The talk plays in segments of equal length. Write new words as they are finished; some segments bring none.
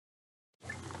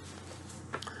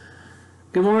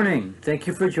Good morning. Thank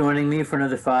you for joining me for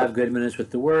another 5 Good Minutes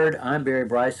with the Word. I'm Barry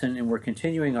Bryson, and we're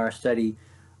continuing our study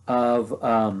of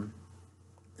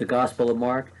the Gospel of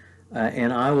Mark.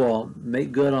 And I will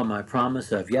make good on my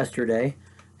promise of yesterday.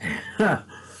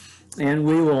 And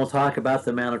we will talk about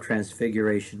the Mount of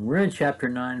Transfiguration. We're in chapter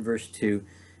 9, verse 2,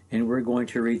 and we're going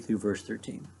to read through verse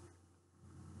 13.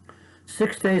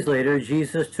 6 days later,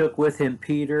 Jesus took with him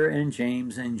Peter and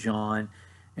James and John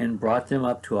and brought them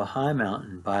up to a high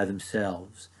mountain by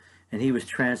themselves. And he was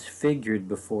transfigured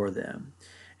before them.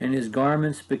 And his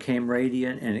garments became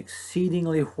radiant and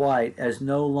exceedingly white, as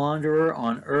no launderer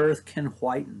on earth can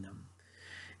whiten them.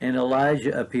 And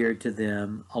Elijah appeared to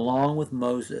them along with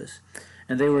Moses,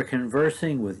 and they were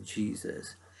conversing with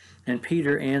Jesus. And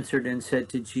Peter answered and said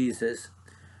to Jesus,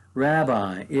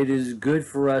 Rabbi, it is good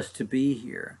for us to be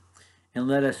here. And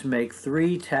let us make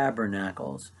 3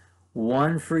 tabernacles,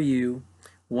 one for you,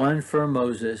 one for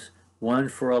Moses, one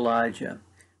for Elijah,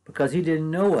 because he didn't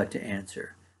know what to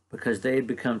answer, because they had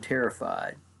become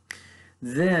terrified.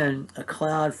 Then a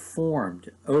cloud formed,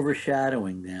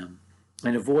 overshadowing them,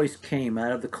 and a voice came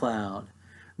out of the cloud,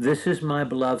 This is my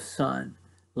beloved Son,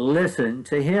 listen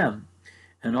to him.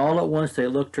 And all at once they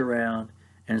looked around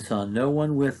and saw no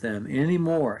one with them any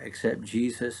more except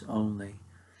Jesus only.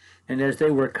 And as they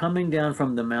were coming down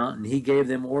from the mountain, he gave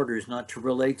them orders not to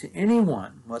relate to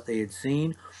anyone what they had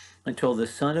seen until the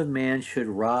Son of Man should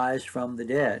rise from the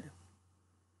dead.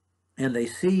 And they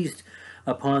seized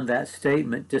upon that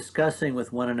statement, discussing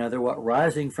with one another what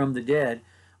rising from the dead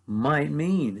might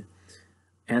mean.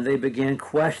 And they began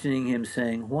questioning him,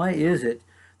 saying, Why is it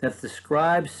that the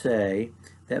scribes say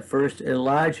that first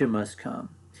Elijah must come?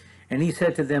 And he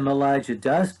said to them, Elijah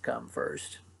does come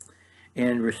first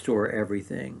and restore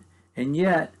everything. And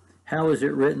yet, how is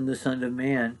it written of the Son of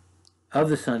Man,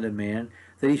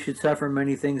 that he should suffer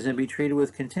many things and be treated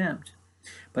with contempt?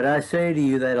 But I say to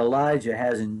you that Elijah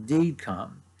has indeed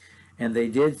come, and they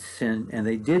did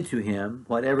to him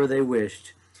whatever they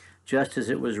wished, just as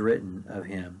it was written of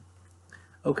him.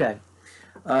 Okay.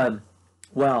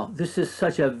 Wow, this is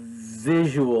such a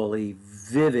visually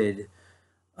vivid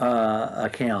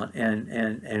account,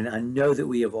 and I know that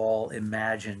we have all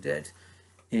imagined it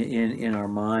in our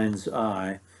mind's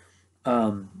eye.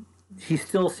 He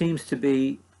still seems to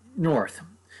be north,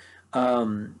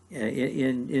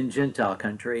 in Gentile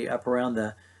country, up around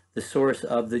the source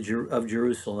of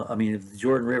Jerusalem. I mean, of the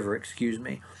Jordan River, excuse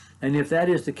me. And if that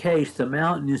is the case, the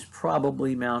mountain is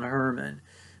probably Mount Hermon,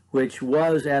 which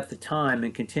was at the time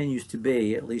and continues to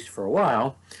be, at least for a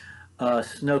while,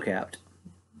 snow-capped.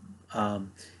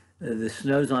 The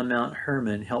snows on Mount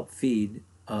Hermon help feed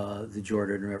the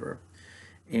Jordan River.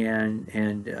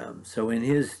 And so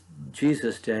in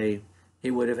Jesus' day,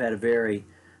 it would have had a very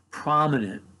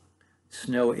prominent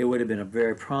it would have been a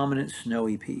very prominent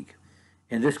snowy peak.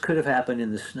 And this could have happened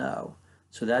in the snow.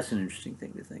 So that's an interesting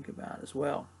thing to think about as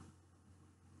well.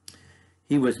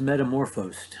 He was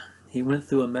metamorphosed. He went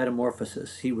through a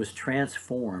metamorphosis. He was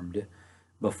transformed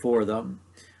before them.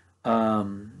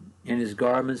 And his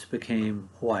garments became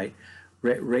white,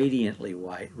 radiantly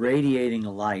white, radiating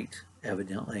light,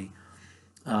 evidently.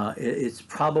 It's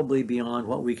probably beyond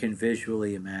what we can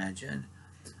visually imagine,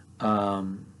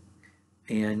 and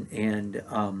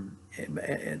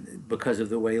because of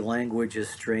the way language is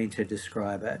strained to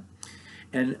describe it.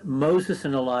 And Moses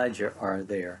and Elijah are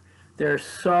there. There are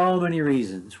so many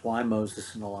reasons why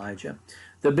Moses and Elijah.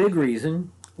 The big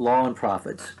reason, law and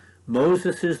prophets.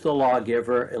 Moses is the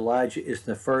lawgiver. Elijah is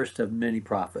the first of many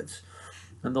prophets.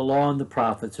 And the law and the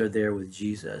prophets are there with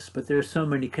Jesus. But there are so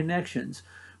many connections.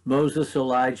 Moses,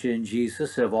 Elijah, and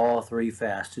Jesus have all 3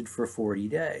 fasted for 40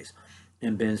 days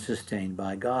and been sustained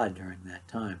by God during that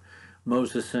time.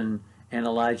 Moses and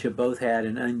Elijah both had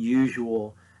an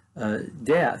unusual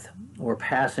death, or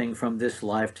passing from this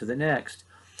life to the next.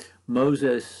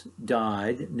 Moses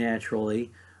died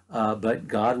naturally, but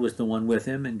God was the one with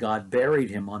him, and God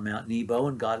buried him on Mount Nebo,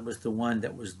 and God was the one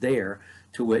that was there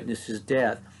to witness his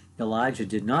death. Elijah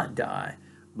did not die,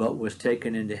 but was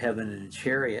taken into heaven in a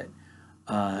chariot.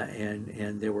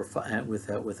 And they were with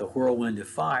a whirlwind of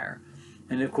fire.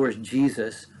 And of course,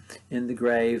 Jesus in the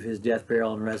grave, his death,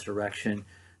 burial, and resurrection,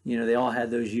 they all had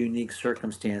those unique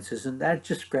circumstances, and that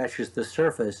just scratches the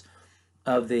surface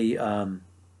of the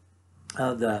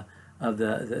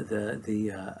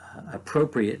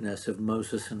appropriateness of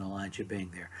Moses and Elijah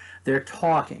being there. They're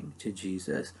talking to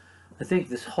Jesus. I think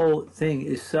this whole thing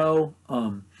is so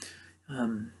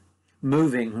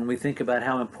moving when we think about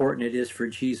how important it is for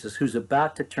Jesus, who's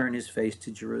about to turn his face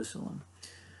to Jerusalem,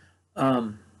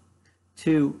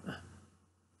 to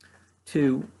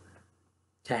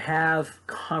have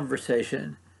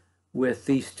conversation with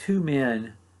these two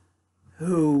men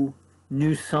who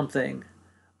knew something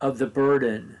of the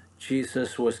burden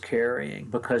Jesus was carrying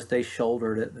because they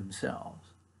shouldered it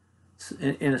themselves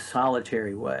in a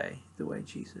solitary way, the way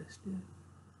Jesus did.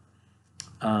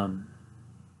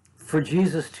 For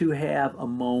Jesus to have a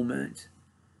moment,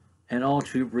 an all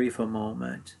too brief a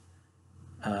moment,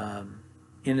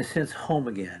 in a sense, home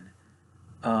again,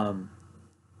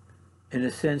 in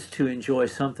a sense, to enjoy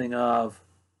something of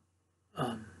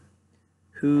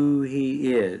who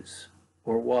he is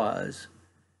or was,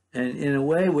 and in a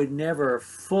way would never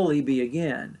fully be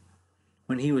again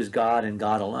when he was God and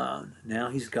God alone. Now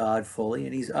he's God fully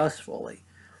and he's us fully.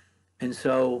 And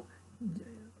so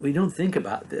we don't think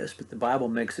about this, but the Bible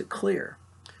makes it clear.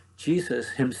 Jesus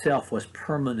himself was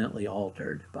permanently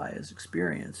altered by his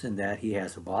experience in that he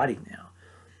has a body now,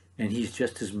 and he's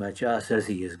just as much us as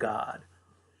he is God.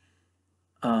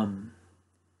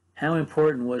 How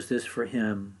important was this for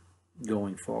him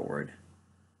going forward?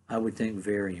 I would think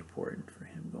very important for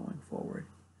him going forward.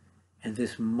 And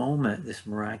this moment, this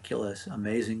miraculous,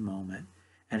 amazing moment,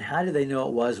 and how did they know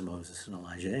it was Moses and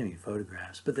Elijah? They didn't need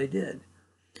photographs, but they did.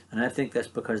 And I think that's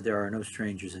because there are no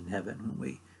strangers in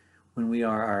heaven. When we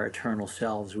are our eternal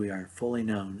selves, we are fully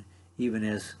known, even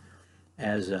as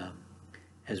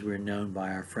we're known by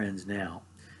our friends now.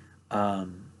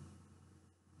 And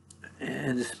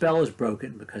the spell is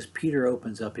broken because Peter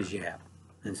opens up his yap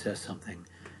and says something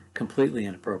completely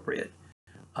inappropriate.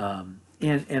 And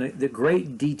the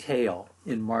great detail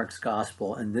in Mark's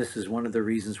gospel, and this is one of the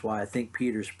reasons why I think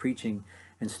Peter's preaching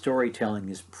and storytelling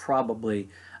is probably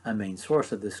a main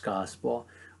source of this gospel.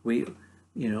 We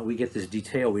get this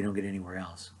detail we don't get anywhere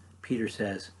else. Peter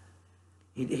says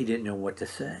he didn't know what to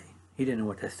say. He didn't know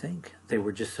what to think. They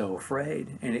were just so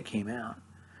afraid, and it came out.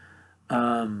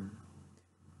 And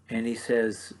he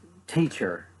says,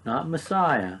 teacher, not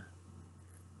Messiah,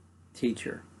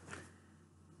 teacher.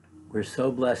 We're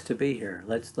so blessed to be here.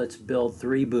 Let's build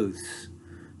 3 booths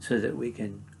so that we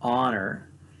can honor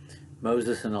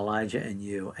Moses and Elijah and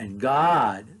you. And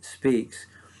God speaks.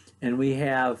 And we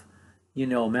have,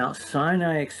 Mount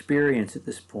Sinai experience at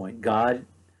this point.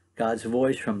 God's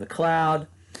voice from the cloud,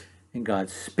 and God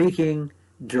speaking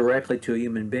directly to a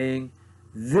human being.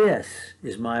 This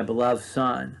is my beloved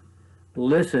Son.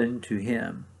 Listen to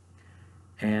him.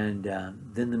 And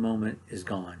then the moment is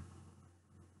gone.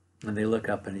 And they look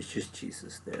up and it's just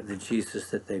Jesus there, the Jesus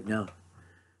that they've known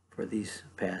for these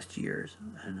past years.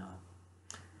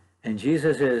 And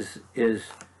Jesus is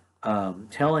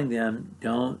telling them,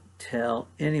 don't tell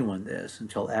anyone this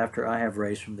until after I have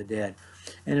raised from the dead.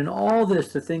 And in all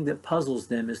this, the thing that puzzles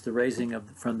them is the raising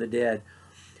from the dead.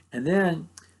 And then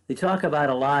they talk about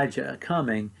Elijah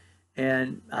coming,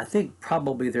 and I think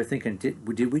probably they're thinking,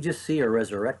 did we just see a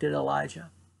resurrected Elijah?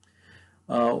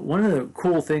 One of the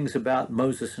cool things about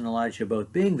Moses and Elijah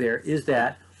both being there is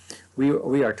that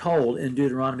we are told in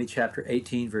Deuteronomy chapter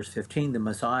 18, verse 15, the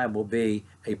Messiah will be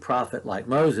a prophet like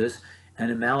Moses, and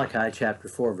in Malachi chapter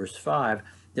 4, verse 5,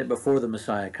 that before the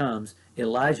Messiah comes,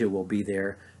 Elijah will be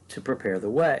there to prepare the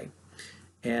way.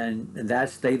 And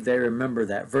that's they remember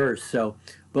that verse. So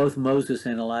both Moses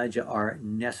and Elijah are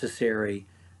necessary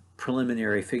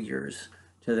preliminary figures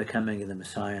to the coming of the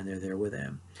Messiah, and they're there with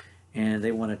him. And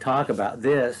they want to talk about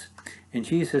this. And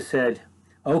Jesus said,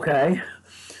 okay,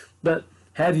 but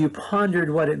have you pondered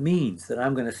what it means that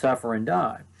I'm going to suffer and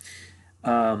die?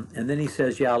 And then he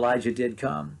says, yeah, Elijah did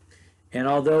come. And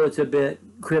although it's a bit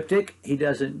cryptic, he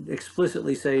doesn't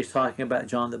explicitly say he's talking about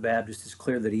John the Baptist. It's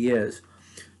clear that he is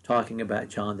talking about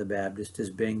John the Baptist as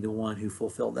being the one who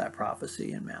fulfilled that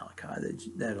prophecy in Malachi,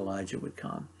 that Elijah would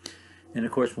come. And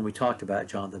of course, when we talked about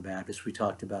John the Baptist, we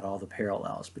talked about all the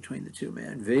parallels between the two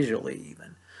men, visually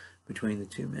even, between the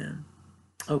two men.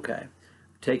 Okay,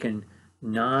 taken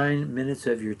 9 minutes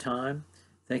of your time.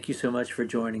 Thank you so much for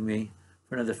joining me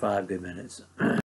for another 5 good minutes.